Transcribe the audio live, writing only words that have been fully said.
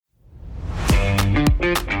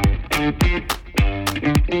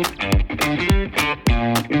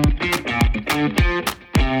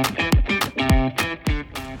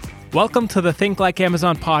Welcome to the Think Like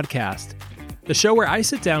Amazon podcast, the show where I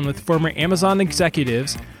sit down with former Amazon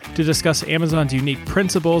executives to discuss Amazon's unique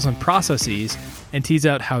principles and processes and tease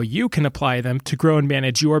out how you can apply them to grow and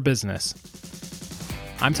manage your business.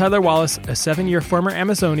 I'm Tyler Wallace, a 7-year former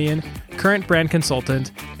Amazonian, current brand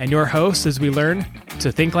consultant, and your host as we learn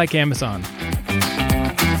to think like Amazon.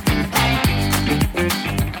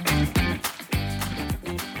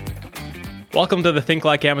 Welcome to the Think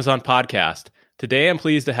Like Amazon podcast. Today, I'm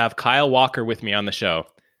pleased to have Kyle Walker with me on the show.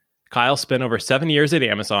 Kyle spent over 7 years at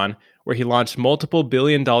Amazon, where he launched multiple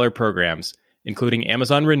billion-dollar programs, including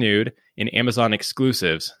Amazon Renewed and Amazon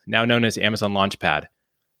Exclusives, now known as Amazon Launchpad.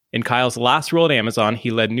 In Kyle's last role at Amazon,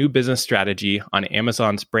 he led new business strategy on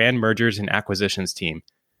Amazon's brand mergers and acquisitions team.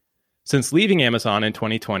 Since leaving Amazon in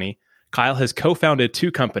 2020, Kyle has co-founded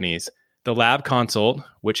 2 companies, The Lab Consult,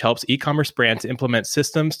 which helps e-commerce brands implement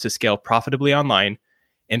systems to scale profitably online,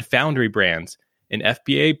 and Foundry Brands, an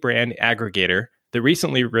FBA brand aggregator that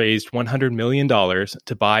recently raised $100 million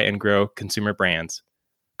to buy and grow consumer brands.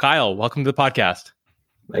 Kyle, welcome to the podcast.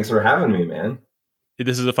 Thanks for having me, man.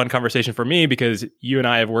 This is a fun conversation for me because you and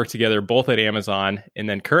I have worked together both at Amazon and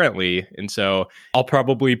then currently. And so I'll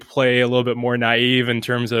probably play a little bit more naive in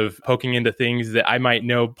terms of poking into things that I might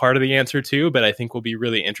know part of the answer to, but I think will be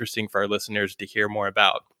really interesting for our listeners to hear more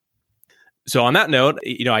about. So on that note,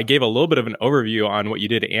 I gave a little bit of an overview on what you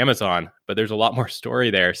did at Amazon, but there's a lot more story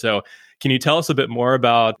there. So can you tell us a bit more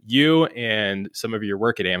about you and some of your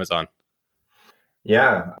work at Amazon?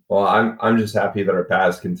 Yeah, well, I'm just happy that our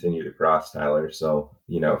paths continue to cross, Tyler. So,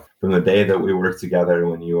 from the day that we worked together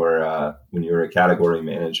when you were a category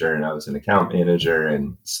manager and I was an account manager,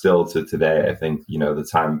 and still to today, I think, the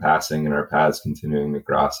time passing and our paths continuing to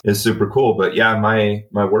cross is super cool. But yeah, my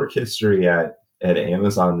work history at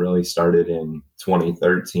Amazon really started in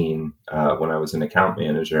 2013 when I was an account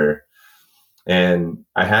manager. And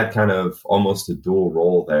I had kind of almost a dual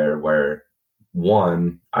role there where,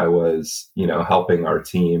 one, I was, helping our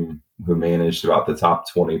team who managed about the top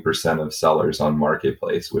 20% of sellers on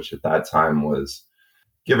Marketplace, which at that time was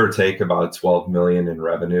give or take about 12 million in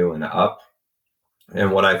revenue and up.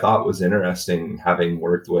 And what I thought was interesting, having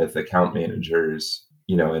worked with account managers,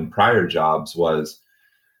 in prior jobs, was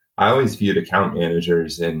I always viewed account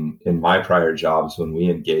managers in my prior jobs when we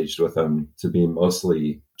engaged with them to be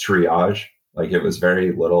mostly triage. Like, it was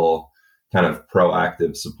very little kind of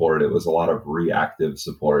proactive support. It was a lot of reactive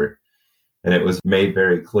support. And it was made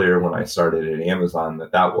very clear when I started at Amazon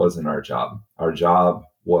that wasn't our job. Our job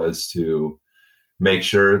was to make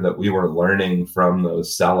sure that we were learning from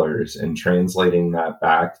those sellers and translating that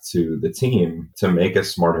back to the team to make a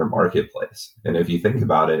smarter marketplace. And if you think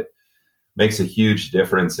about it, makes a huge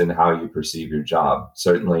difference in how you perceive your job.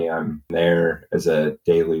 Certainly, I'm there as a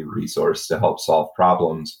daily resource to help solve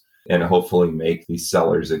problems and hopefully make the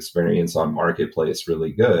seller's experience on Marketplace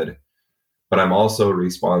really good. But I'm also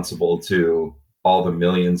responsible to all the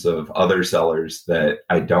millions of other sellers that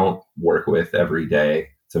I don't work with every day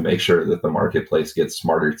to make sure that the Marketplace gets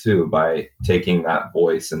smarter too, by taking that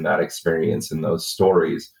voice and that experience and those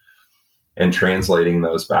stories and translating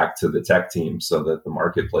those back to the tech team so that the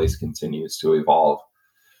Marketplace continues to evolve.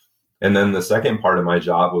 And then the second part of my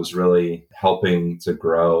job was really helping to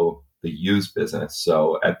grow the used business.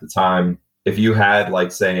 So at the time, if you had,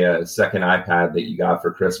 like, say, a second iPad that you got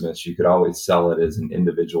for Christmas, you could always sell it as an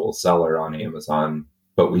individual seller on Amazon.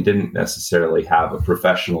 But we didn't necessarily have a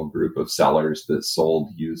professional group of sellers that sold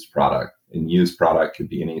used product. And used product could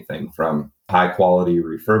be anything from high quality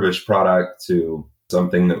refurbished product to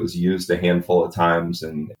something that was used a handful of times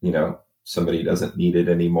and, somebody doesn't need it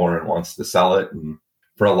anymore and wants to sell it. And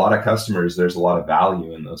for a lot of customers, there's a lot of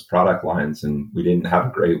value in those product lines. And we didn't have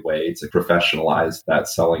a great way to professionalize that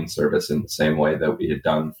selling service in the same way that we had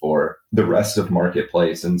done for the rest of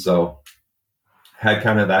Marketplace. And so had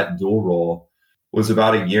kind of that dual role, was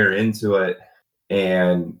about a year into it,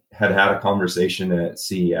 and had a conversation at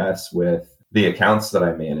CES with the accounts that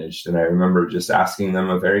I managed. And I remember just asking them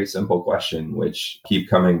a very simple question, which keep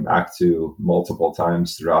coming back to multiple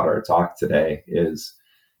times throughout our talk today, is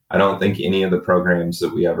I don't think any of the programs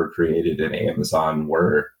that we ever created at Amazon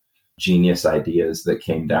were genius ideas that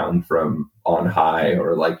came down from on high,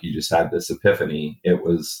 or like you just had this epiphany. It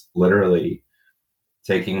was literally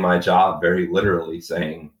taking my job very literally,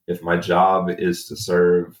 saying, if my job is to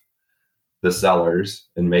serve the sellers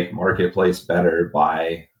and make Marketplace better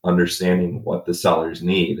by understanding what the sellers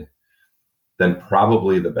need, then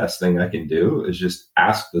probably the best thing I can do is just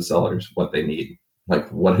ask the sellers what they need, like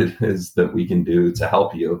what it is that we can do to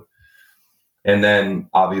help you. And then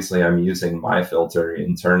obviously I'm using my filter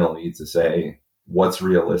internally to say, what's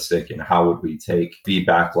realistic and how would we take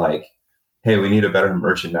feedback like, hey, we need a better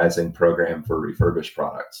merchandising program for refurbished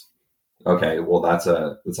products. Okay, well, that's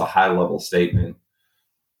a high level statement.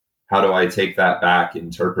 How do I take that back,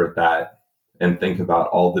 interpret that, and think about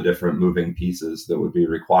all the different moving pieces that would be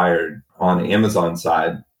required on Amazon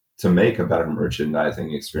side to make a better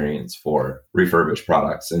merchandising experience for refurbished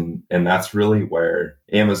products? And that's really where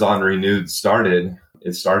Amazon Renewed started.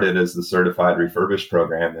 It started as the certified refurbished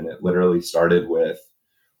program, and it literally started with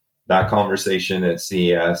that conversation at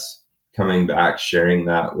CES, coming back, sharing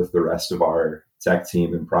that with the rest of our tech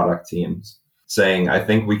team and product teams, saying, I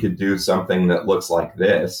think we could do something that looks like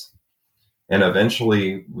this. And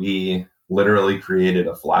eventually we literally created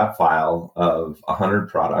a flat file of 100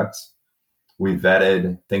 products. We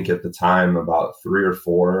vetted, I think at the time, about 3 or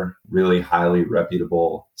 4 really highly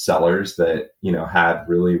reputable sellers that, had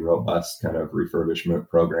really robust kind of refurbishment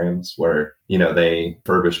programs where, they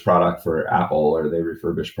refurbish product for Apple or they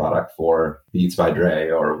refurbish product for Beats by Dre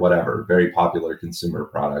or whatever, very popular consumer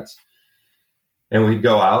products. And we'd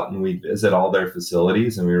go out and we'd visit all their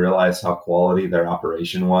facilities, and we realized how quality their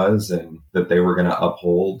operation was and that they were going to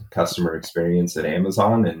uphold customer experience at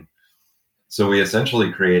Amazon. And so we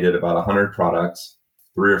essentially created about 100 products,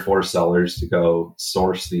 3 or 4 sellers to go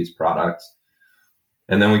source these products.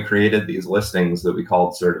 And then we created these listings that we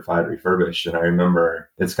called Certified Refurbished. And I remember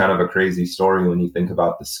it's kind of a crazy story when you think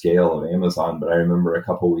about the scale of Amazon. But I remember a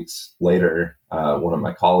couple of weeks later, one of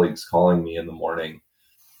my colleagues calling me in the morning,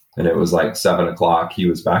 and it was like 7 o'clock. He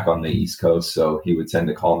was back on the East Coast, so he would tend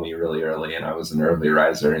to call me really early. And I was an early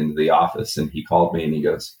riser into the office. And he called me and he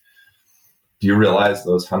goes, do you realize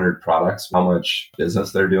those 100 products, how much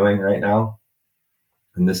business they're doing right now?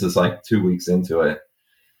 And this is like 2 weeks into it.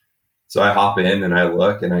 So I hop in and I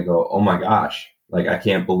look and I go, oh my gosh, like I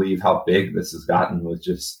can't believe how big this has gotten with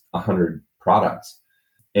just 100 products.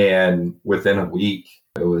 And within a week,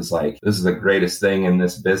 it was like, this is the greatest thing in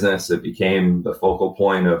this business. It became the focal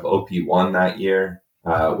point of OP1 that year,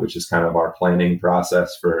 which is kind of our planning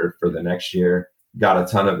process for the next year. Got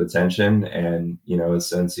a ton of attention and, has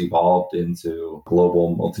since evolved into a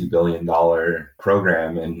global multi-billion-dollar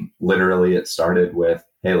program. And literally it started with,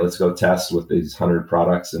 hey, let's go test with these 100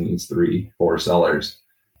 products and these 3-4 sellers.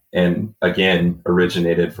 And again,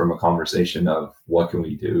 originated from a conversation of what can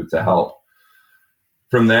we do to help?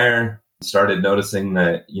 From there, started noticing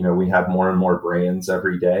that, we had more and more brands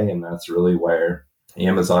every day. And that's really where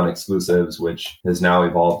Amazon Exclusives, which has now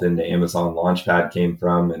evolved into Amazon Launchpad, came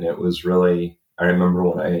from. And it was really, I remember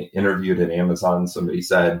when I interviewed at Amazon, somebody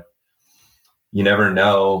said, you never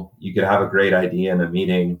know, you could have a great idea in a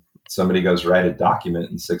meeting. Somebody goes write a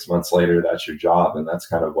document and 6 months later, that's your job. And that's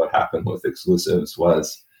kind of what happened with Exclusives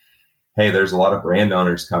was, hey, there's a lot of brand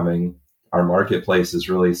owners coming. Our marketplace is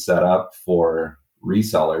really set up for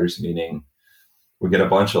resellers, meaning we get a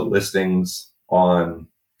bunch of listings on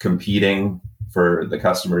competing for the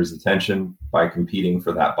customer's attention by competing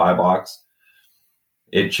for that buy box.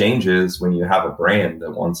 It changes when you have a brand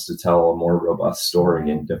that wants to tell a more robust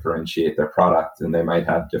story and differentiate their product, and they might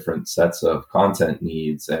have different sets of content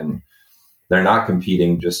needs, and they're not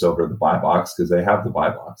competing just over the buy box because they have the buy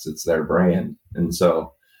box. It's their brand. And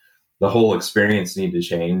so the whole experience need to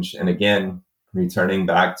change. And again, returning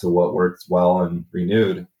back to what worked well and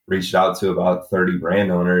Renewed, reached out to about 30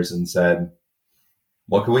 brand owners and said,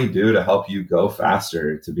 what can we do to help you go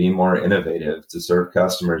faster, to be more innovative, to serve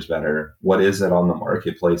customers better? What is it on the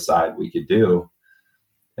marketplace side we could do?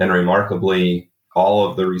 And remarkably, all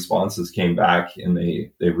of the responses came back and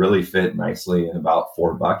they really fit nicely in about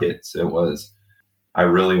 4 buckets. It was, I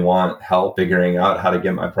really want help figuring out how to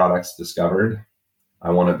get my products discovered. I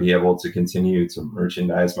want to be able to continue to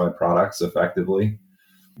merchandise my products effectively.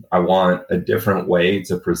 I want a different way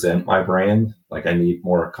to present my brand. Like I need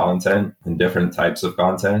more content and different types of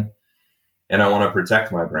content. And I want to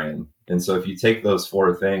protect my brand. And so if you take those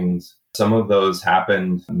 4 things, some of those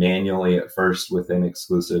happened manually at first within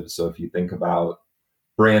Exclusives. So if you think about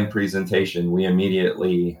brand presentation, we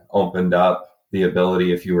immediately opened up the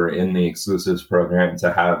ability, if you were in the Exclusives program,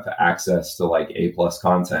 to have access to like A+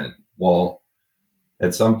 content. Well,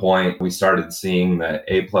 at some point, we started seeing that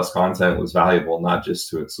A+ content was valuable, not just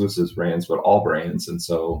to Exclusives brands, but all brands. And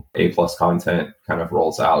so A+ content kind of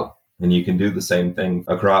rolls out. And you can do the same thing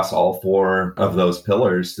across all 4 of those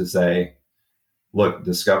pillars to say, look,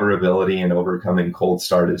 discoverability and overcoming cold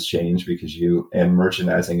start has changed and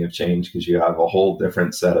merchandising have changed because you have a whole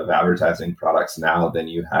different set of advertising products now than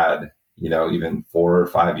you had, even 4 or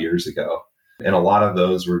 5 years ago. And a lot of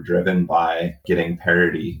those were driven by getting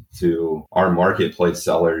parity to our marketplace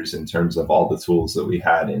sellers in terms of all the tools that we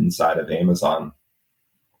had inside of Amazon.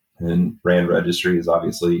 And brand registry has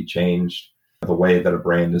obviously changed the way that a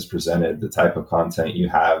brand is presented, the type of content you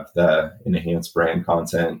have, the enhanced brand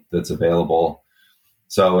content that's available.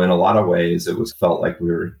 So in a lot of ways, it was felt like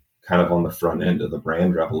we were kind of on the front end of the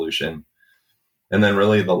brand revolution. And then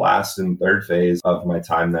really the last and third phase of my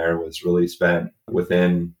time there was really spent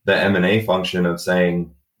within the M&A function of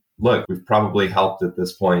saying, look, we've probably helped at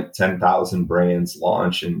this point 10,000 brands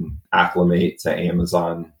launch and acclimate to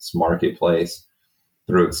Amazon's marketplace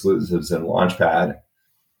through exclusives and Launchpad.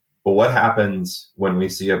 But what happens when we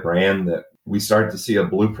see a brand that we start to see a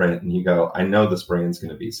blueprint and you go, I know this brand's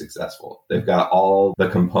going to be successful. They've got all the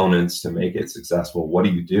components to make it successful. What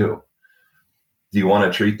do? Do you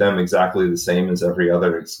want to treat them exactly the same as every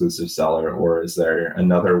other exclusive seller? Or is there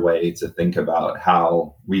another way to think about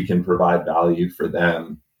how we can provide value for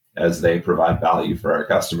them as they provide value for our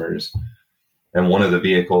customers? And one of the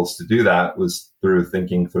vehicles to do that was through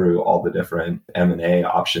thinking through all the different M&A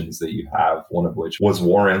options that you have, one of which was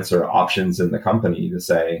warrants or options in the company to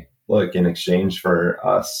say, look, in exchange for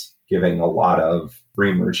us giving a lot of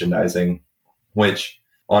free merchandising, which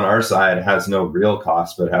on our side has no real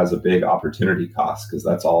cost, but has a big opportunity cost because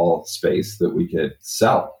that's all space that we could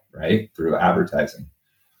sell, right, through advertising.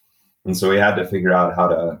 And so we had to figure out how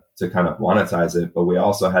to kind of monetize it, but we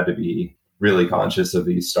also had to be really conscious of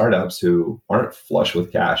these startups who aren't flush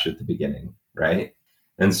with cash at the beginning, right?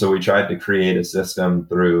 And so we tried to create a system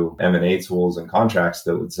through M&A tools and contracts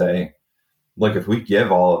that would say, look, if we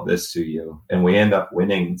give all of this to you and we end up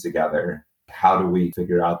winning together, how do we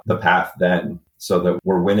figure out the path then so that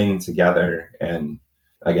we're winning together? And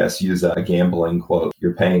I guess use a gambling quote,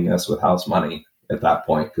 you're paying us with house money at that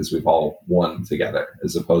point because we've all won together,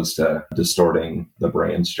 as opposed to distorting the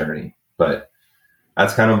brand's journey. But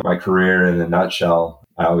that's kind of my career in a nutshell.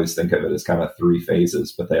 I always think of it as kind of three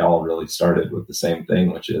phases, but they all really started with the same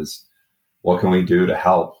thing, which is what can we do to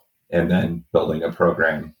help? And then building a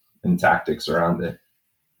program and tactics around it.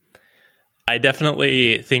 I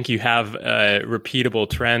definitely think you have a repeatable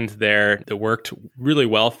trend there that worked really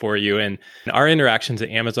well for you. And our interactions at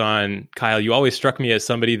Amazon, Kyle, you always struck me as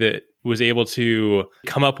somebody that was able to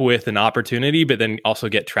come up with an opportunity, but then also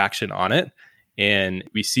get traction on it. And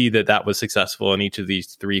we see that that was successful in each of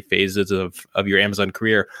these three phases of your Amazon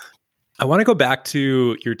career. I want to go back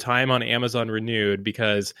to your time on Amazon Renewed,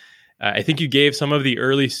 because I think you gave some of the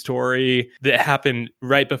early story that happened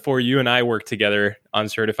right before you and I worked together on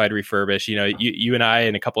Certified Refurbish. You know, you and I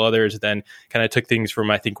and a couple others then kind of took things from,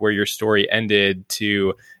 I think, where your story ended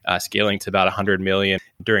to scaling to about 100 million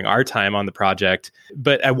during our time on the project.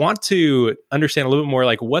 But I want to understand a little bit more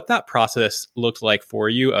like what that process looked like for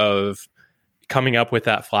you of coming up with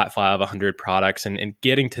that flat file of 100 products and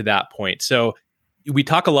getting to that point. So we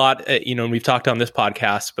talk a lot, and we've talked on this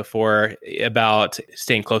podcast before about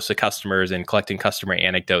staying close to customers and collecting customer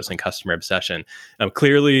anecdotes and customer obsession.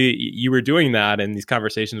 Clearly, you were doing that in these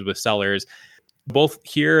conversations with sellers, both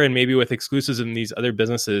here and maybe with exclusives in these other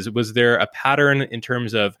businesses. Was there a pattern in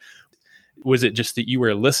terms of, was it just that you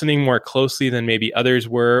were listening more closely than maybe others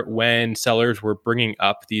were when sellers were bringing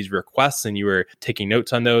up these requests and you were taking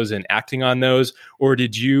notes on those and acting on those? Or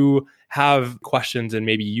did you have questions and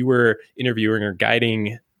maybe you were interviewing or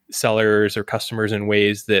guiding sellers or customers in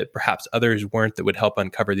ways that perhaps others weren't that would help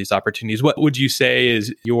uncover these opportunities? What would you say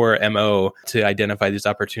is your MO to identify these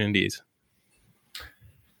opportunities?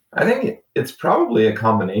 I think it's probably a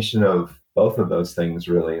combination of both of those things,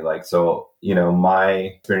 really. Like, so, my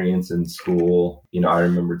experience in school, I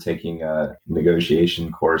remember taking a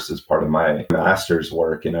negotiation course as part of my master's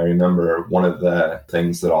work. And I remember one of the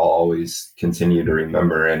things that I'll always continue to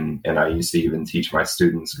remember, and I used to even teach my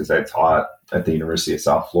students because I taught at the University of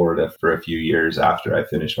South Florida for a few years after I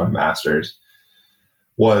finished my master's,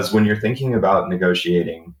 was when you're thinking about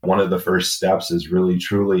negotiating, one of the first steps is really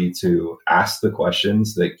truly to ask the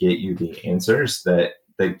questions that get you the answers that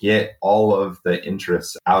get all of the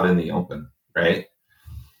interests out in the open, right?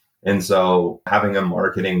 And so having a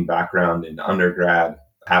marketing background in undergrad,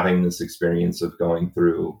 having this experience of going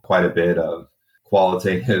through quite a bit of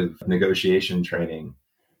qualitative negotiation training,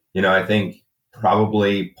 I think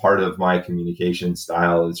probably part of my communication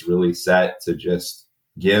style is really set to just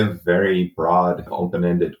give very broad,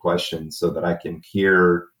 open-ended questions so that I can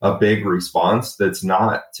hear a big response that's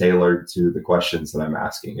not tailored to the questions that I'm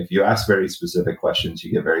asking. If you ask very specific questions,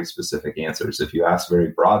 you get very specific answers. If you ask very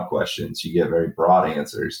broad questions, you get very broad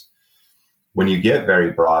answers. When you get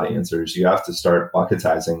very broad answers, you have to start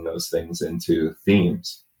bucketizing those things into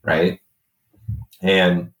themes, right?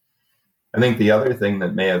 And I think the other thing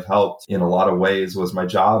that may have helped in a lot of ways was my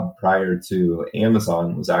job prior to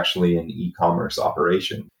Amazon was actually an e-commerce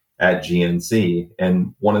operation at GNC.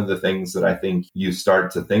 And one of the things that I think you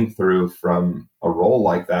start to think through from a role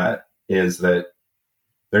like that is that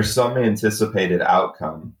there's some anticipated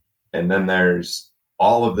outcome. And then there's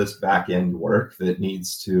all of this back end work that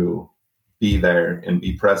needs to be there and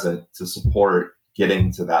be present to support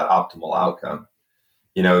getting to that optimal outcome.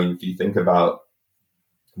 If you think about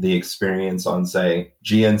the experience on, say,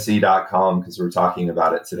 gnc.com, because we're talking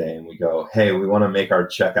about it today, and we go, hey, we want to make our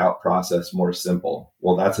checkout process more simple.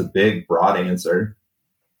 Well, that's a big, broad answer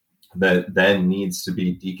that then needs to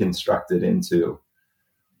be deconstructed into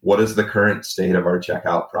what is the current state of our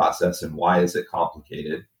checkout process and why is it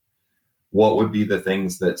complicated? What would be the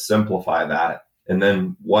things that simplify that? And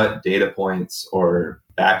then what data points or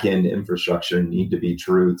back-end infrastructure need to be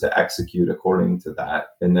true to execute according to that?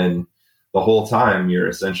 And then the whole time you're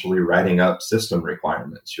essentially writing up system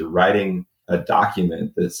requirements. You're writing a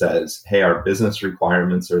document that says, hey, our business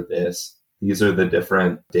requirements are this. These are the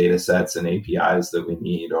different data sets and APIs that we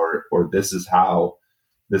need, or this is how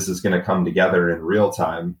this is going to come together in real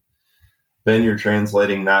time. Then you're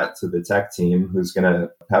translating that to the tech team who's going to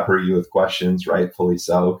pepper you with questions, rightfully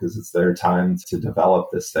so, because it's their time to develop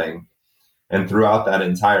this thing. And throughout that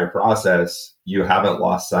entire process, you haven't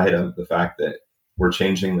lost sight of the fact that we're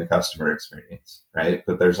changing the customer experience, right?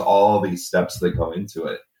 But there's all these steps that go into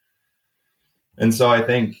it. And so I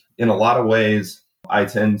think in a lot of ways, I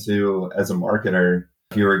tend to, as a marketer,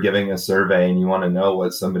 if you were giving a survey and you want to know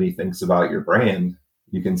what somebody thinks about your brand,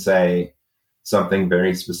 you can say something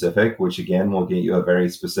very specific, which again will get you a very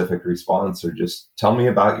specific response, or just tell me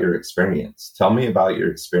about your experience. Tell me about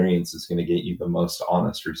your experience is going to get you the most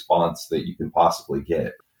honest response that you can possibly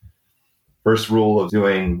get. First rule of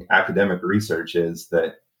doing academic research is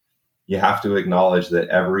that you have to acknowledge that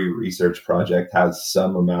every research project has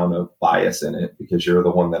some amount of bias in it because you're the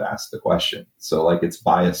one that asked the question. So it's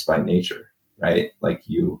biased by nature, right?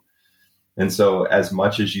 And so as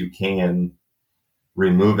much as you can,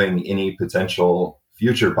 removing any potential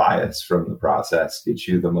future bias from the process gets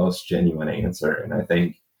you the most genuine answer. And I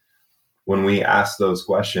think when we ask those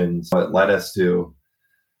questions, what led us to,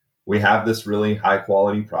 we have this really high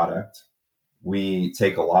quality product. We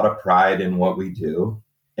take a lot of pride in what we do,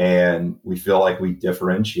 and we feel like we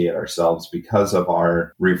differentiate ourselves because of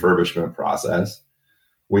our refurbishment process.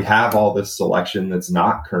 We have all this selection that's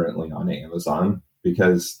not currently on Amazon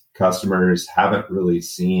because customers haven't really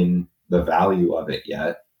seen the value of it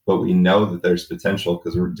yet, but we know that there's potential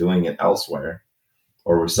because we're doing it elsewhere,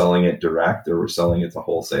 or we're selling it direct, or we're selling it to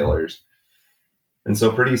wholesalers. And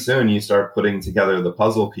so pretty soon you start putting together the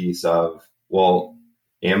puzzle piece of, well,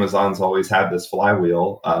 Amazon's always had this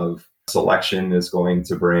flywheel of selection is going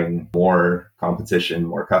to bring more competition,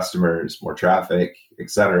 more customers, more traffic,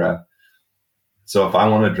 etc. So if I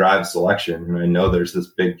want to drive selection, and I know there's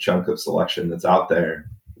this big chunk of selection that's out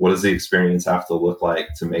there, what does the experience have to look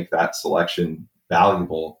like to make that selection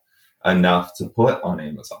valuable enough to put on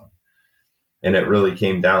Amazon? And it really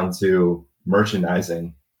came down to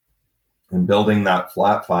merchandising and building that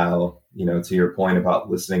flat file, to your point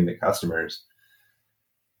about listening to customers.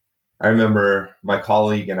 I remember my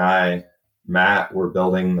colleague and I, Matt, were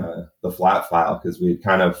building the flat file because we had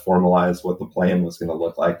kind of formalized what the plan was going to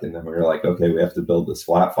look like. And then we were like, okay, we have to build this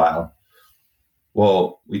flat file.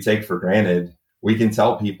 Well, we take for granted, we can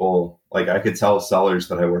tell people, I could tell sellers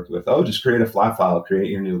that I worked with, oh, just create a flat file, create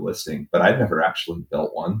your new listing. But I'd never actually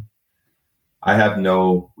built one. I have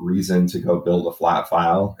no reason to go build a flat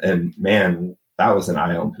file. And man, that was an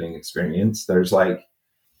eye-opening experience. There's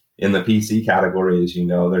in the PC category, as you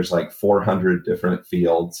know, there's 400 different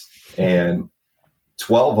fields, and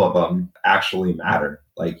 12 of them actually matter.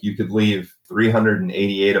 You could leave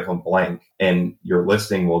 388 of them blank and your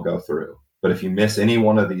listing will go through. But if you miss any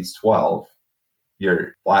one of these 12,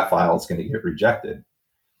 your flat file is going to get rejected.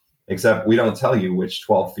 Except we don't tell you which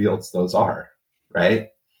 12 fields those are, right?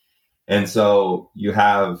 And so you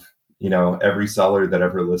have, every seller that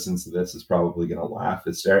ever listens to this is probably going to laugh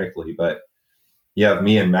hysterically, but you have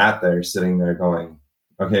me and Matt there sitting there going,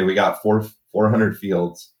 okay, we got 400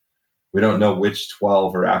 fields. We don't know which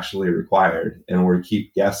 12 are actually required. And we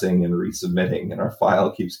keep guessing and resubmitting, and our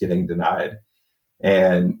file keeps getting denied.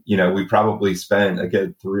 And, we probably spent a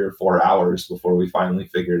good 3 or 4 hours before we finally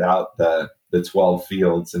figured out the 12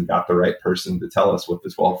 fields and got the right person to tell us what the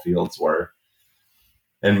 12 fields were.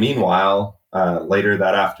 And meanwhile, later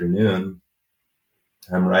that afternoon,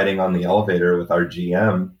 I'm riding on the elevator with our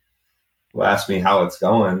GM, who asked me how it's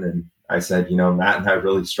going. And I said, Matt and I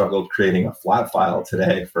really struggled creating a flat file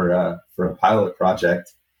today for a pilot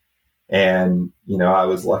project. And, I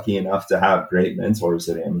was lucky enough to have great mentors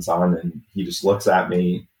at Amazon. And he just looks at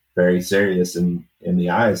me very serious in the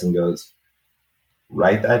eyes and goes,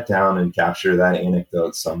 write that down and capture that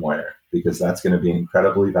anecdote somewhere, because that's going to be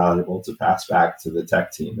incredibly valuable to pass back to the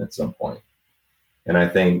tech team at some point. And I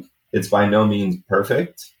think it's by no means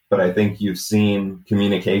perfect, but I think you've seen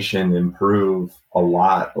communication improve a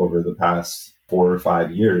lot over the past 4 or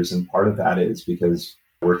 5 years. And part of that is because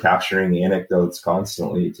we're capturing anecdotes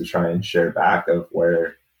constantly to try and share back of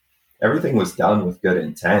where everything was done with good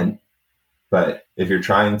intent. But if you're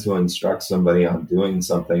trying to instruct somebody on doing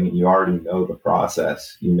something and you already know the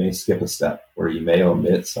process, you may skip a step or you may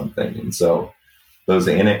omit something. And so those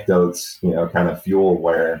anecdotes, kind of fuel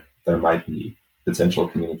where there might be potential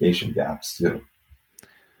communication gaps too.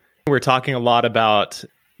 We're talking a lot about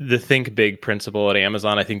the Think Big principle at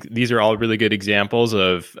Amazon. I think these are all really good examples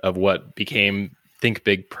of what became Think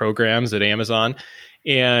Big programs at Amazon.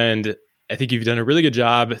 And I think you've done a really good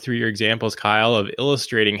job through your examples, Kyle, of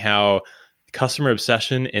illustrating how customer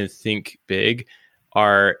obsession and Think Big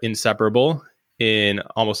are inseparable in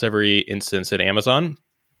almost every instance at Amazon.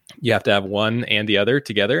 You have to have one and the other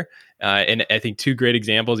together. And I think 2 great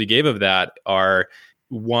examples you gave of that are,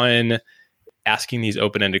 one, asking these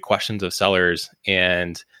open-ended questions of sellers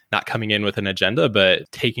and not coming in with an agenda,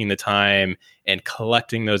 but taking the time and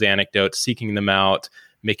collecting those anecdotes, seeking them out,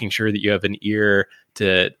 making sure that you have an ear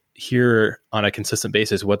to hear on a consistent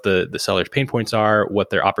basis what the seller's pain points are, what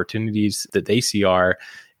their opportunities that they see are.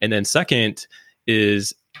 And then second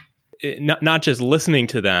is not just listening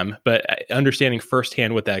to them, but understanding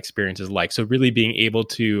firsthand what that experience is like. So really being able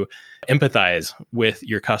to empathize with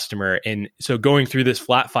your customer. And so going through this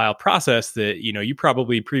flat file process that, you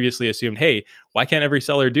probably previously assumed, hey, why can't every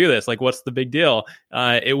seller do this? Like, what's the big deal?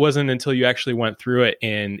 It wasn't until you actually went through it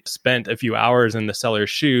and spent a few hours in the seller's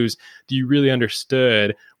shoes that you really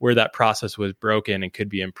understood where that process was broken and could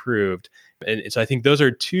be improved. And so I think those are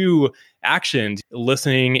 2 actions: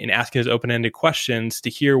 listening and asking those open-ended questions to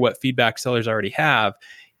hear what feedback sellers already have.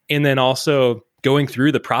 And then also going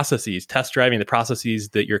through the processes, test driving the processes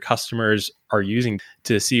that your customers are using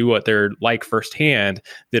to see what they're like firsthand,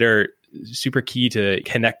 that are super key to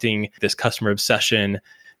connecting this customer obsession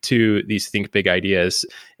to these Think Big ideas.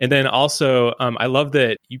 And then also, I love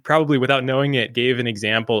that you probably, without knowing it, gave an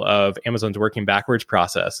example of Amazon's working backwards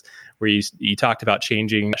process, where you talked about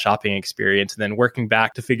changing the shopping experience and then working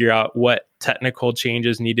back to figure out what technical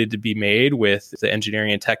changes needed to be made with the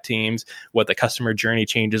engineering and tech teams, what the customer journey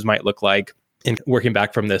changes might look like, and working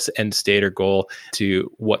back from this end state or goal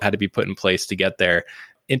to what had to be put in place to get there.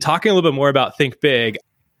 In talking a little bit more about Think Big,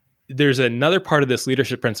 there's another part of this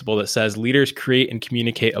leadership principle that says leaders create and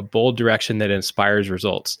communicate a bold direction that inspires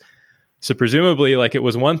results. So presumably, like, it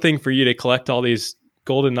was one thing for you to collect all these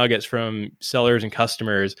golden nuggets from sellers and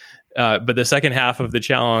customers, but the second half of the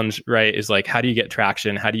challenge, right, is like, how do you get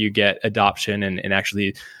traction? How do you get adoption and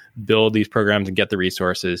actually build these programs and get the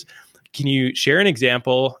resources? Can you share an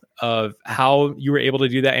example of how you were able to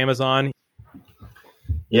do that, Amazon?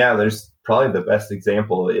 Yeah, there's probably the best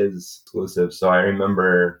example is exclusive. So I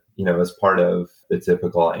remember, as part of the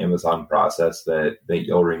typical Amazon process that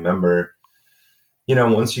you'll remember,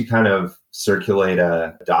 once you kind of circulate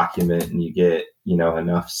a document and you get,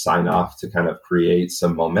 enough sign off to kind of create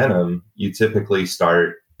some momentum, you typically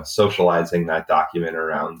start socializing that document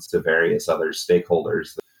around to various other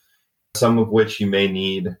stakeholders, some of which you may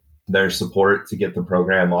need their support to get the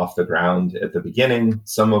program off the ground at the beginning,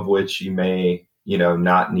 some of which you may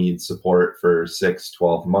not need support for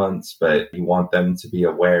 6-12 months, but you want them to be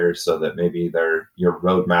aware so that maybe your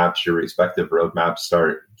respective roadmaps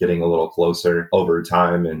start getting a little closer over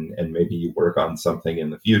time, and maybe you work on something in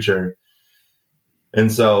the future. And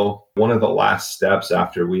so one of the last steps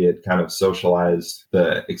after we had kind of socialized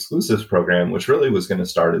the exclusives program, which really was going to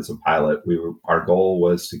start as a pilot, our goal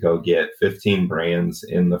was to go get 15 brands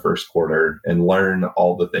in the first quarter and learn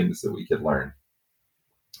all the things that we could learn.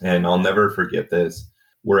 And I'll never forget this.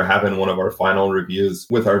 We're having one of our final reviews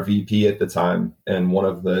with our VP at the time. And one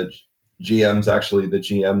of the GMs, actually the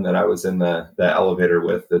GM that I was in the elevator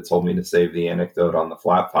with that told me to save the anecdote on the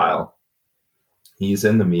flat file, he's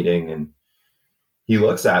in the meeting and he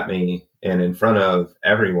looks at me, and in front of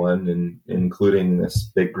everyone, and including this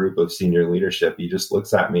big group of senior leadership, he just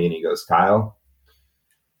looks at me and he goes, "Kyle,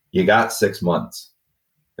 you got 6 months."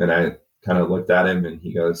 And I kind of looked at him and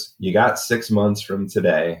he goes, "You got 6 months from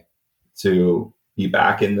today to be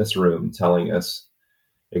back in this room telling us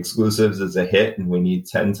exclusives is a hit and we need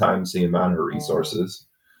 10 times the amount of resources.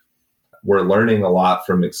 We're learning a lot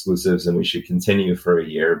from exclusives and we should continue for a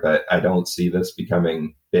year, but I don't see this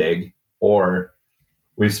becoming big, or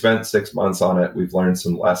we've spent 6 months on it. We've learned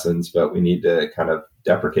some lessons, but we need to kind of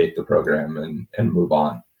deprecate the program and move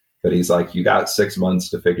on. But he's like, you got 6 months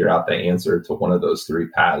to figure out the answer to one of those 3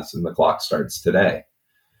 paths, and the clock starts today.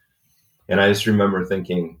 And I just remember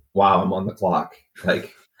thinking, wow, I'm on the clock.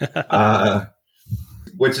 Like,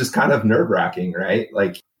 which is kind of nerve-wracking, right?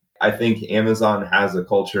 Like, I think Amazon has a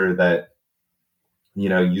culture that,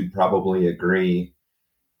 you'd probably agree.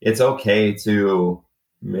 It's okay to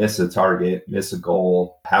miss a target, miss a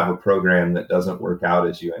goal, have a program that doesn't work out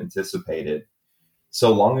as you anticipated,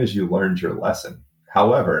 so long as you learned your lesson.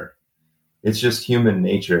 However, it's just human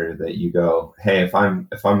nature that you go, hey, if I'm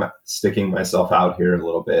sticking myself out here a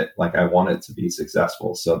little bit, like I want it to be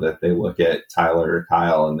successful, so that they look at Tyler or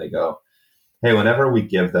Kyle and they go, hey, whenever we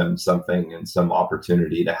give them something and some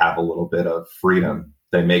opportunity to have a little bit of freedom,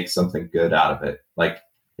 they make something good out of it. Like,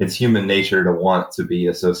 it's human nature to want to be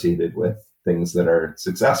associated with things that are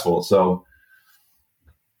successful. So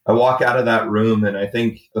I walk out of that room, and I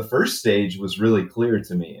think the first stage was really clear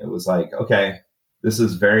to me. It was like, okay, this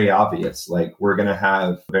is very obvious. Like, we're going to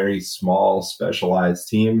have a very small, specialized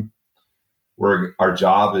team where our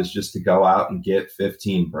job is just to go out and get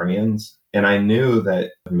 15 brands. And I knew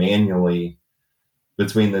that manually,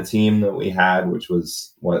 between the team that we had, which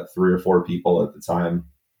was 3 or 4 people at the time,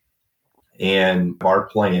 and our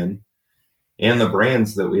plan and the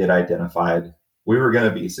brands that we had identified, we were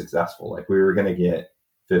going to be successful. Like, we were going to get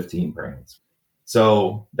 15 brands.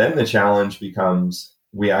 So then the challenge becomes,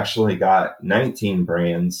 we actually got 19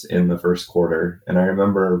 brands in the first quarter. And I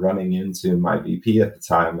remember running into my VP at the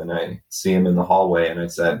time, and I see him in the hallway, and I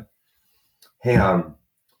said, hey,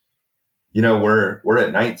 we're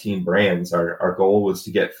at 19 brands. Our goal was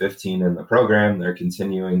to get 15 in the program. They're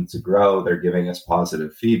continuing to grow. They're giving us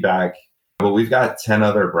positive feedback. But we've got 10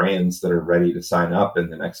 other brands that are ready to sign up in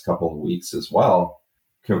the next couple of weeks as well.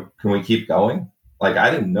 Can we keep going? Like, I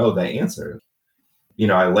didn't know the answer.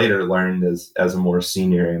 I later learned as a more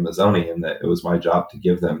senior Amazonian that it was my job to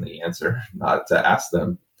give them the answer, not to ask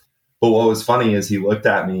them. But what was funny is he looked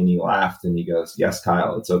at me and he laughed and he goes, yes,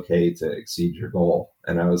 Kyle, it's okay to exceed your goal.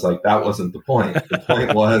 And I was like, that wasn't the point. The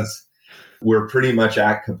point was, we're pretty much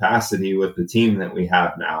at capacity with the team that we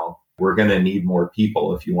have now. We're going to need more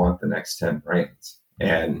people if you want the next 10 brands.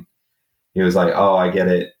 And he was like, oh, I get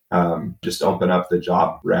it. Just open up the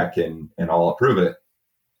job rec and I'll approve it.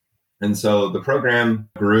 And so the program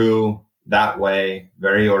grew that way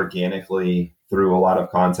very organically through a lot of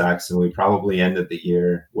contacts. And we probably ended the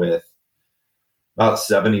year with about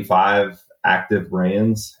 75 active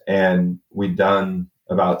brands, and we'd done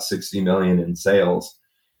about 60 million in sales.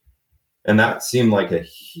 And that seemed like a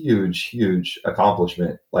huge, huge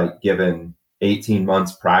accomplishment. Like, given 18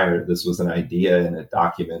 months prior, this was an idea in a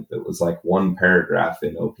document that was like 1 paragraph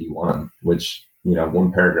in OP1, which,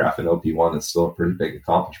 1 paragraph in OP1 is still a pretty big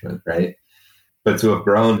accomplishment, right? But to have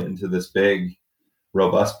grown into this big,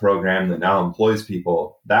 robust program that now employs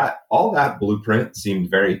people, all that blueprint seemed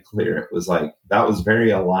very clear. It was like, that was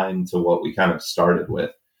very aligned to what we kind of started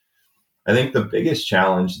with. I think the biggest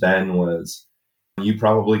challenge then was, you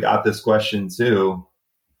probably got this question too.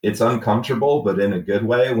 It's uncomfortable, but in a good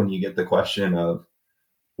way, when you get the question of,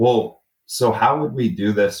 well, so how would we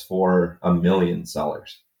do this for 1 million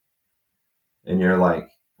sellers? And you're like,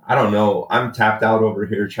 I don't know. I'm tapped out over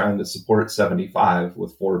here trying to support 75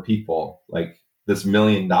 with 4 people. Like, this $1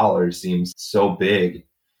 million seems so big.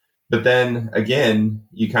 But then again,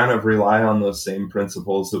 you kind of rely on those same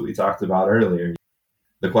principles that we talked about earlier.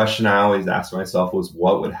 The question I always asked myself was,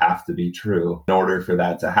 what would have to be true in order for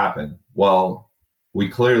that to happen? Well, we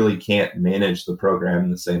clearly can't manage the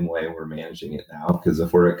program the same way we're managing it now, because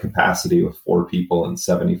if we're at capacity with 4 people and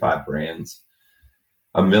 75 brands,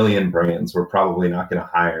 1 million brands, we're probably not going to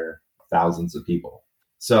hire thousands of people.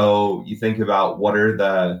 So you think about, what are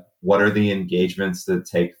the engagements that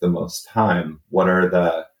take the most time? What are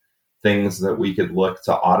the things that we could look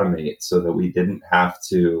to automate so that we didn't have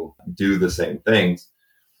to do the same things?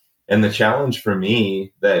 And the challenge for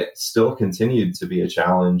me, that still continued to be a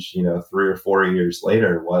challenge, 3 or 4 years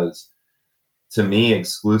later, was, to me,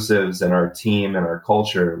 exclusives and our team and our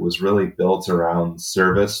culture was really built around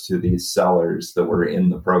service to these sellers that were in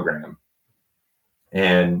the program.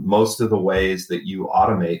 And most of the ways that you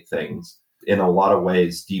automate things, in a lot of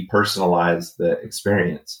ways, depersonalize the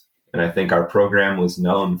experience. And I think our program was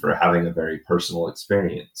known for having a very personal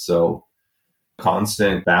experience. So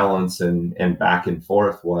constant balance and back and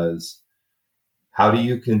forth was, how do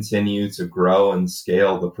you continue to grow and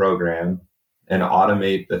scale the program and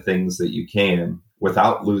automate the things that you can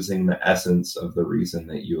without losing the essence of the reason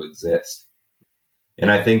that you exist?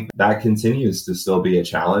 And I think that continues to still be a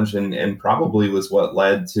challenge, and probably was what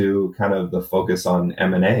led to kind of the focus on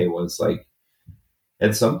M&A. Was like,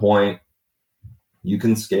 at some point you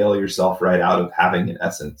can scale yourself right out of having an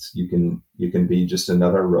essence. You can be just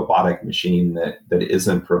another robotic machine that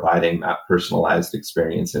isn't providing that personalized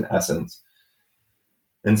experience in essence.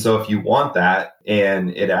 And so if you want that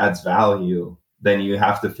and it adds value, then you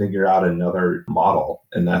have to figure out another model.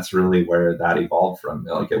 And that's really where that evolved from.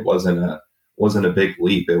 Like, it wasn't a big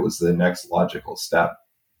leap. It was the next logical step.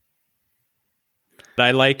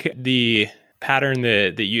 I like the pattern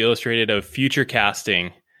that you illustrated of future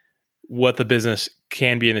casting what the business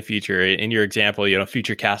can be in the future. In your example,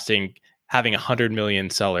 future casting having 100 million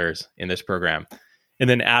sellers in this program, and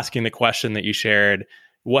then asking the question that you shared,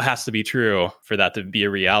 what has to be true for that to be a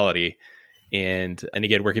reality? And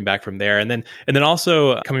again, working back from there. And then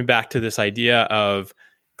also coming back to this idea of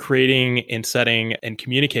creating and setting and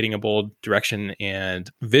communicating a bold direction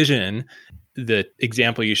and vision. The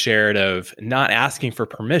example you shared of not asking for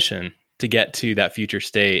permission to get to that future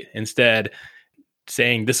state, instead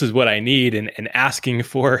saying, this is what I need, and asking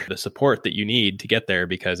for the support that you need to get there,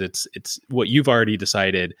 because it's what you've already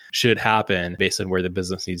decided should happen based on where the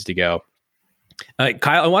business needs to go.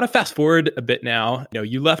 Kyle, I want to fast forward a bit now.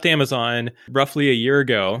 You left Amazon roughly a year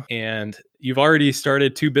ago, and you've already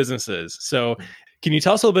started 2 businesses. So can you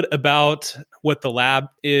tell us a little bit about what the lab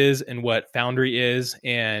is and what Foundry is,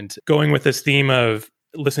 and going with this theme of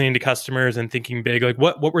listening to customers and thinking big? Like,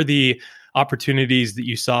 what were the opportunities that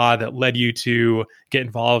you saw that led you to get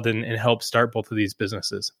involved and help start both of these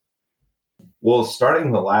businesses? Well,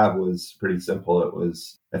 starting the lab was pretty simple. It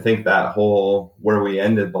was, I think, that whole where we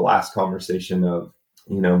ended the last conversation of,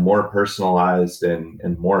 more personalized and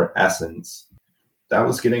more essence. That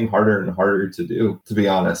was getting harder and harder to do, to be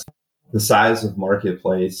honest. The size of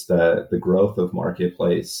marketplace, the growth of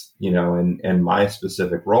marketplace, and my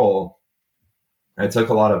specific role, I took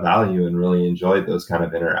a lot of value and really enjoyed those kind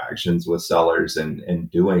of interactions with sellers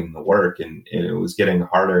and doing the work. And it was getting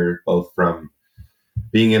harder, both from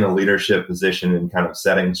being in a leadership position and kind of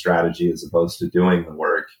setting strategy as opposed to doing the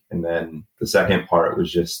work. And then the second part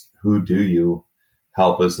was just, who do you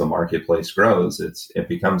help as the marketplace grows? It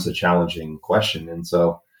becomes a challenging question. And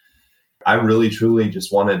so I really, truly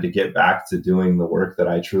just wanted to get back to doing the work that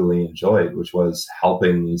I truly enjoyed, which was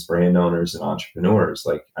helping these brand owners and entrepreneurs.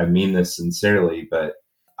 Like, I mean this sincerely, but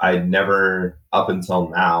I'd never, up until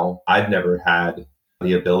now, I'd never had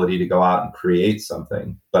the ability to go out and create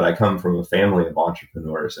something. But I come from a family of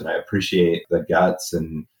entrepreneurs, and I appreciate the guts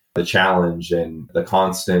and the challenge and the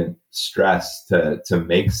constant stress to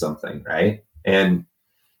make something, right? And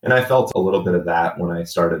I felt a little bit of that when I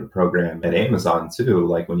started a program at Amazon too.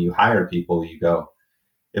 Like, when you hire people, you go,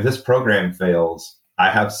 if this program fails, I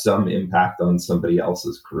have some impact on somebody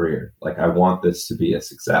else's career. Like, I want this to be a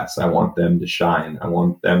success. I want them to shine. I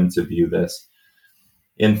want them to view this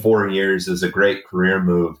in 4 years as a great career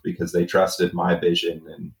move because they trusted my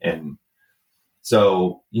vision. And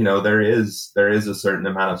so, there is a certain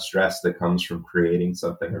amount of stress that comes from creating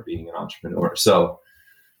something or being an entrepreneur. So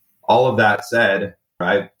all of that said,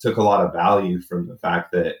 I took a lot of value from the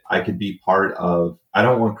fact that I could be part of, I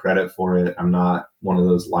don't want credit for it. I'm not one of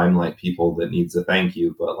those limelight people that needs a thank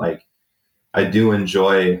you, but like, I do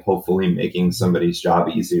enjoy hopefully making somebody's job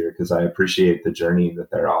easier because I appreciate the journey that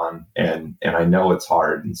they're on, and I know it's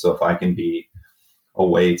hard. And so if I can be a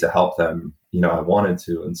way to help them, I wanted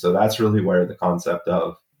to. And so that's really where the concept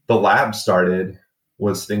of the lab started,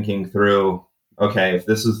 was thinking through, okay, if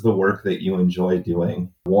this is the work that you enjoy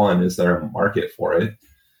doing, one, is there a market for it?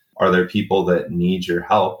 Are there people that need your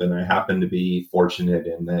help? And I happen to be fortunate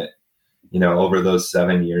in that, over those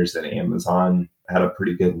 7 years at Amazon, I had a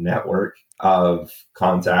pretty good network of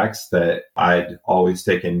contacts that I'd always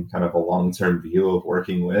taken kind of a long-term view of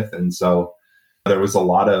working with. And so there was a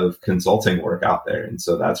lot of consulting work out there. And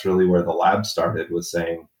so that's really where the lab started, was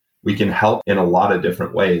saying, we can help in a lot of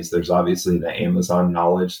different ways. There's obviously the Amazon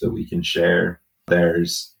knowledge that we can share.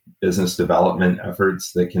 There's business development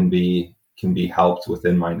efforts that can be helped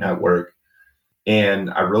within my network. And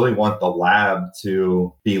I really want the lab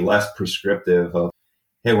to be less prescriptive of,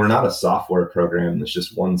 hey, we're not a software program that's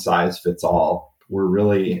just one size fits all. We're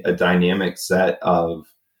really a dynamic set of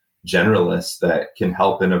generalists that can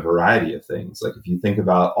help in a variety of things. Like, if you think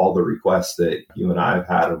about all the requests that you and I have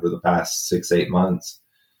had over the past 6-8 months,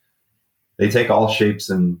 they take all shapes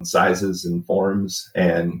and sizes and forms.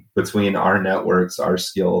 And between our networks, our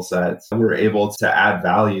skill sets, we're able to add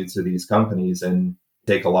value to these companies and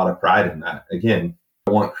take a lot of pride in that. Again,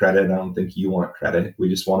 I want credit. I don't think you want credit. We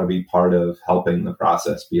just want to be part of helping the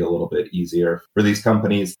process be a little bit easier for these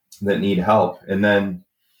companies that need help. And then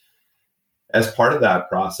as part of that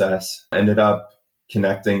process, I ended up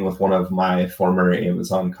connecting with one of my former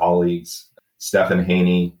Amazon colleagues, Stephen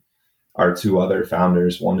Haney, our two other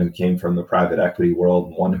founders, one who came from the private equity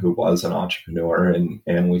world, one who was an entrepreneur.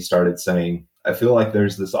 And we started saying, I feel like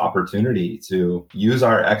there's this opportunity to use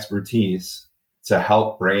our expertise to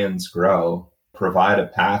help brands grow, provide a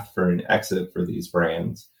path for an exit for these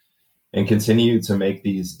brands, and continue to make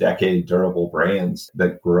these decade durable brands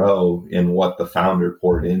that grow in what the founder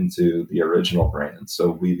poured into the original brand.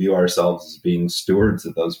 So we view ourselves as being stewards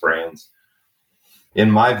of those brands.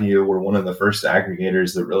 In my view, we're one of the first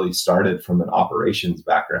aggregators that really started from an operations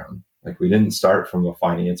background. Like, we didn't start from a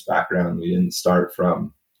finance background. We didn't start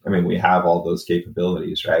from, we have all those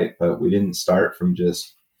capabilities, right? But we didn't start from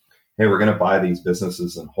just, hey, we're going to buy these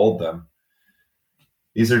businesses and hold them.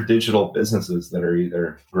 These are digital businesses that are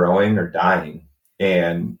either growing or dying,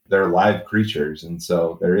 and they're live creatures. And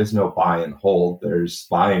so there is no buy and hold, there's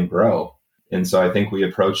buy and grow. And so I think we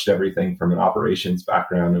approached everything from an operations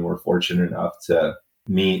background, and we're fortunate enough to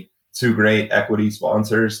meet two great equity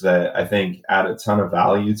sponsors that I think add a ton of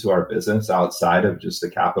value to our business outside of just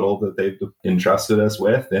the capital that they've entrusted us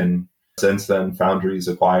with. And since then, Foundry's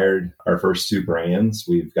acquired our first two brands.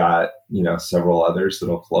 We've got, several others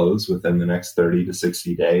that'll close within the next 30 to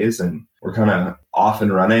 60 days. And we're kind of off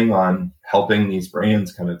and running on helping these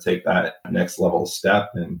brands kind of take that next level step.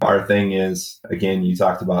 And our thing is, again, you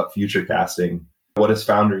talked about future casting. What does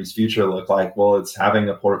Foundry's future look like? Well, it's having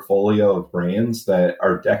a portfolio of brands that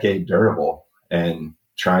are decade durable and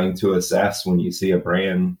trying to assess, when you see a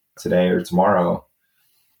brand today or tomorrow,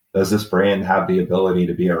 does this brand have the ability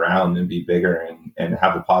to be around and be bigger and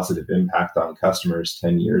have a positive impact on customers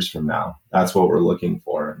 10 years from now? That's what we're looking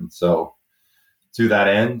for. And so to that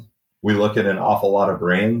end, we look at an awful lot of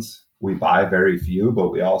brands. We buy very few, but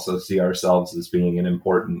we also see ourselves as being an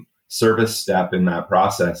important service step in that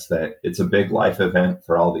process, that it's a big life event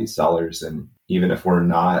for all these sellers. And even if we're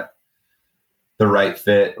not the right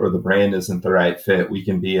fit, or the brand isn't the right fit, we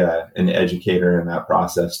can be an educator in that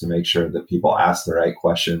process to make sure that people ask the right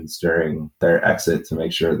questions during their exit to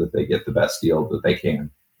make sure that they get the best deal that they can.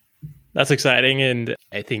 That's exciting. And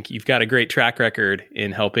I think you've got a great track record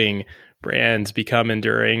in helping brands become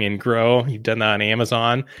enduring and grow. You've done that on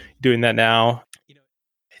Amazon, doing that now.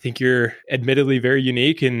 I think you're admittedly very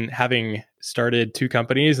unique in having started two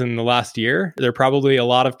companies in the last year. There are probably a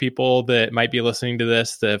lot of people that might be listening to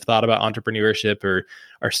this that have thought about entrepreneurship or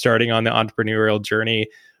are starting on the entrepreneurial journey.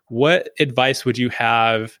 What advice would you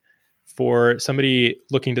have for somebody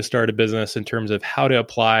looking to start a business in terms of how to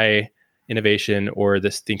apply innovation or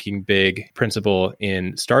this thinking big principle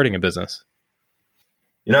in starting a business?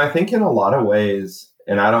 I think in a lot of ways,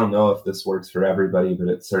 and I don't know if this works for everybody, but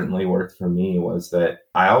it certainly worked for me, was that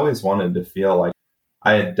I always wanted to feel like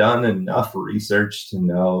I had done enough research to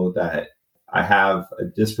know that I have a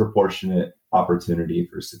disproportionate opportunity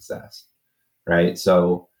for success, right?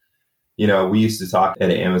 So, we used to talk at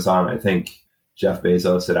Amazon. I think Jeff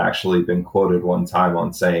Bezos had actually been quoted one time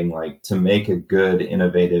on saying, like, to make a good,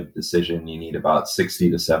 innovative decision, you need about 60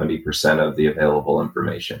 to 70% of the available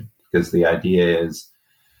information. Because the idea is,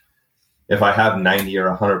 if I have 90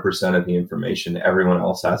 or 100% of the information, everyone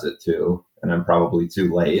else has it too, and I'm probably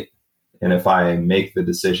too late. And if I make the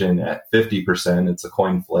decision at 50%, it's a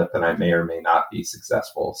coin flip and I may or may not be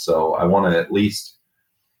successful. So I want to at least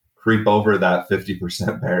creep over that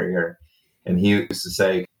 50% barrier. And he used to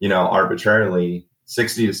say, arbitrarily,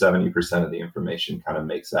 60 to 70% of the information kind of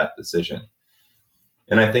makes that decision.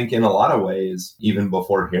 And I think in a lot of ways, even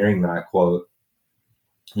before hearing that quote,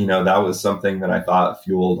 that was something that I thought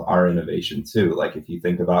fueled our innovation too. Like, if you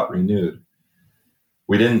think about Renewed,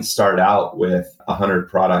 we didn't start out with 100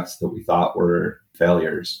 products that we thought were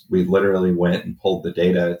failures. We literally went and pulled the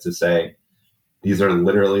data to say, these are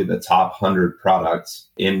literally the top 100 products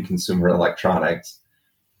in consumer electronics.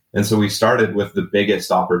 And so we started with the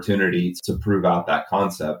biggest opportunity to prove out that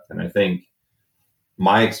concept. And I think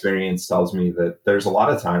my experience tells me that there's a lot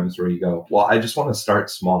of times where you go, well, I just want to start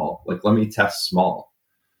small. Like, let me test small.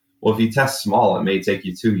 Well, if you test small, it may take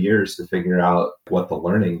you 2 years to figure out what the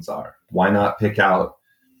learnings are. Why not pick out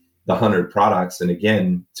the 100 products? And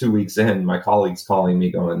again, 2 weeks in, my colleague's calling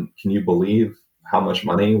me going, can you believe how much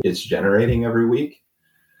money it's generating every week?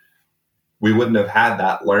 We wouldn't have had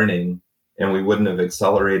that learning, and we wouldn't have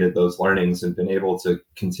accelerated those learnings and been able to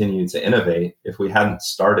continue to innovate if we hadn't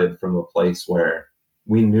started from a place where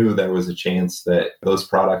we knew there was a chance that those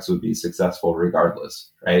products would be successful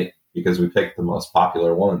regardless, right? Because we picked the most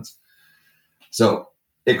popular ones. So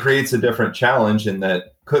it creates a different challenge in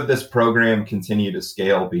that, could this program continue to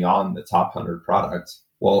scale beyond the top 100 products?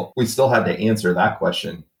 Well, we still had to answer that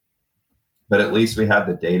question. but at least we had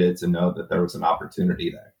the data to know that there was an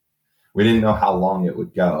opportunity there. We didn't know how long it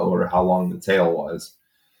would go or how long the tail was.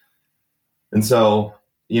 And so,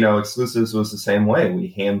 Exclusives was the same way.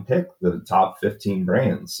 We handpicked the top 15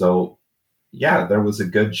 brands. So yeah, there was a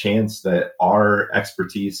good chance that our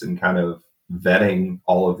expertise in kind of vetting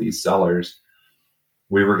all of these sellers,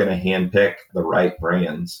 we were going to handpick the right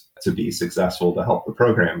brands to be successful to help the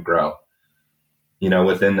program grow.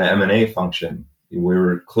 Within the M&A function, we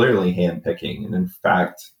were clearly handpicking. And in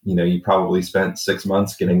fact, you probably spent 6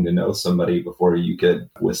 months getting to know somebody before you could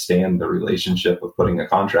withstand the relationship of putting a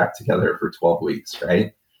contract together for 12 weeks,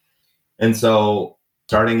 right? And so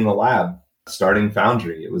starting the lab, starting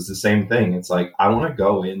Foundry, it was the same thing. It's like, I want to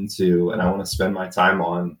go into and I want to spend my time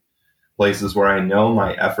on places where I know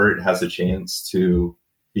my effort has a chance to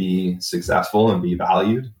be successful and be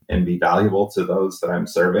valued and be valuable to those that I'm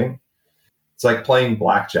serving. It's like playing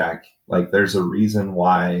blackjack. Like there's a reason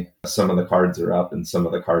why some of the cards are up and some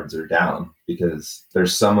of the cards are down, because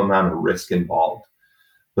there's some amount of risk involved.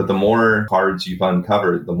 But the more cards you've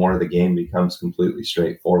uncovered, the more the game becomes completely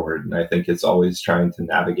straightforward. And I think it's always trying to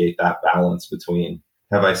navigate that balance between,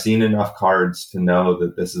 have I seen enough cards to know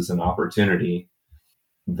that this is an opportunity?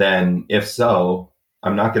 Then if so,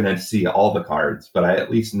 I'm not going to see all the cards, but I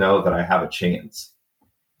at least know that I have a chance.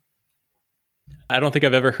 I don't think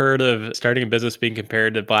I've ever heard of starting a business being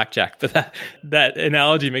compared to blackjack, but that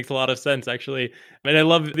analogy makes a lot of sense, actually. And I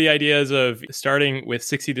love the ideas of starting with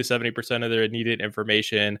 60 to 70% of their needed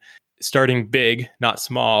information, starting big, not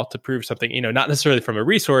small, to prove something, not necessarily from a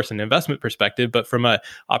resource and investment perspective, but from a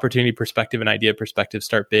opportunity perspective and idea perspective,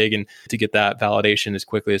 start big and to get that validation as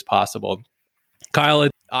quickly as possible. Kyle,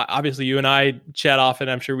 obviously you and I chat often.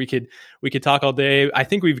 I'm sure we could talk all day. I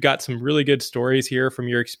think we've got some really good stories here from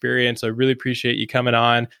your experience. I really appreciate you coming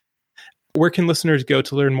on. Where can listeners go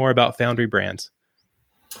to learn more about Foundry Brands?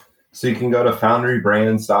 So you can go to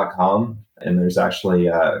foundrybrands.com, and there's actually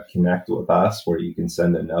a connect with us where you can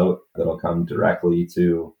send a note that'll come directly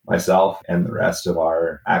to myself and the rest of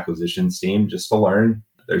our acquisitions team just to learn.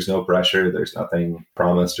 There's no pressure. There's nothing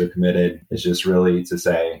promised or committed. It's just really to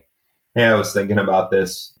say, hey, I was thinking about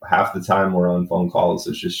this. Half the time we're on phone calls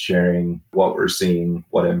is just sharing what we're seeing,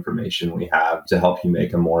 what information we have to help you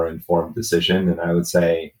make a more informed decision. And I would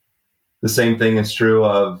say the same thing is true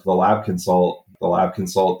of the Lab Consult,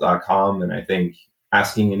 thelabconsult.com. And I think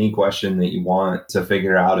asking any question that you want to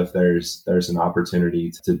figure out if there's an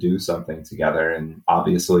opportunity to do something together. And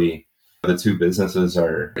obviously the two businesses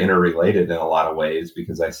are interrelated in a lot of ways,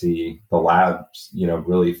 because I see the lab,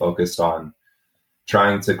 really focused on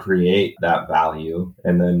trying to create that value.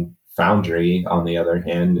 And then Foundry, on the other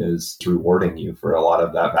hand, is rewarding you for a lot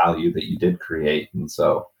of that value that you did create. And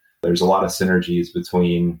so there's a lot of synergies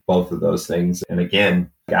between both of those things. And again,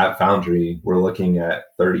 at Foundry, we're looking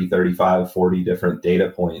at 30, 35, 40 different data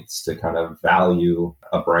points to kind of value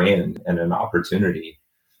a brand and an opportunity.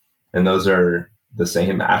 And those are the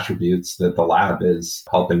same attributes that the lab is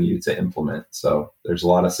helping you to implement. So there's a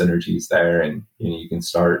lot of synergies there, and you can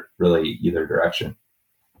start really either direction.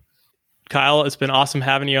 Kyle, it's been awesome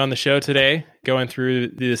having you on the show today, going through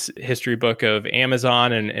this history book of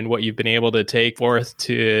Amazon and what you've been able to take forth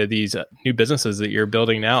to these new businesses that you're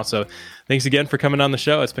building now. So thanks again for coming on the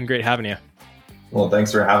show. It's been great having you. Well,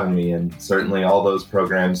 thanks for having me. And certainly all those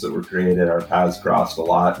programs that were created, our paths crossed a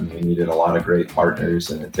lot, and we needed a lot of great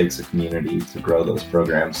partners, and it takes a community to grow those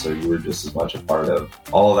programs. So you were just as much a part of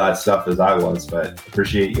all of that stuff as I was, but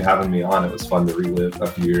appreciate you having me on. It was fun to relive a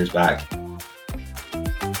few years back.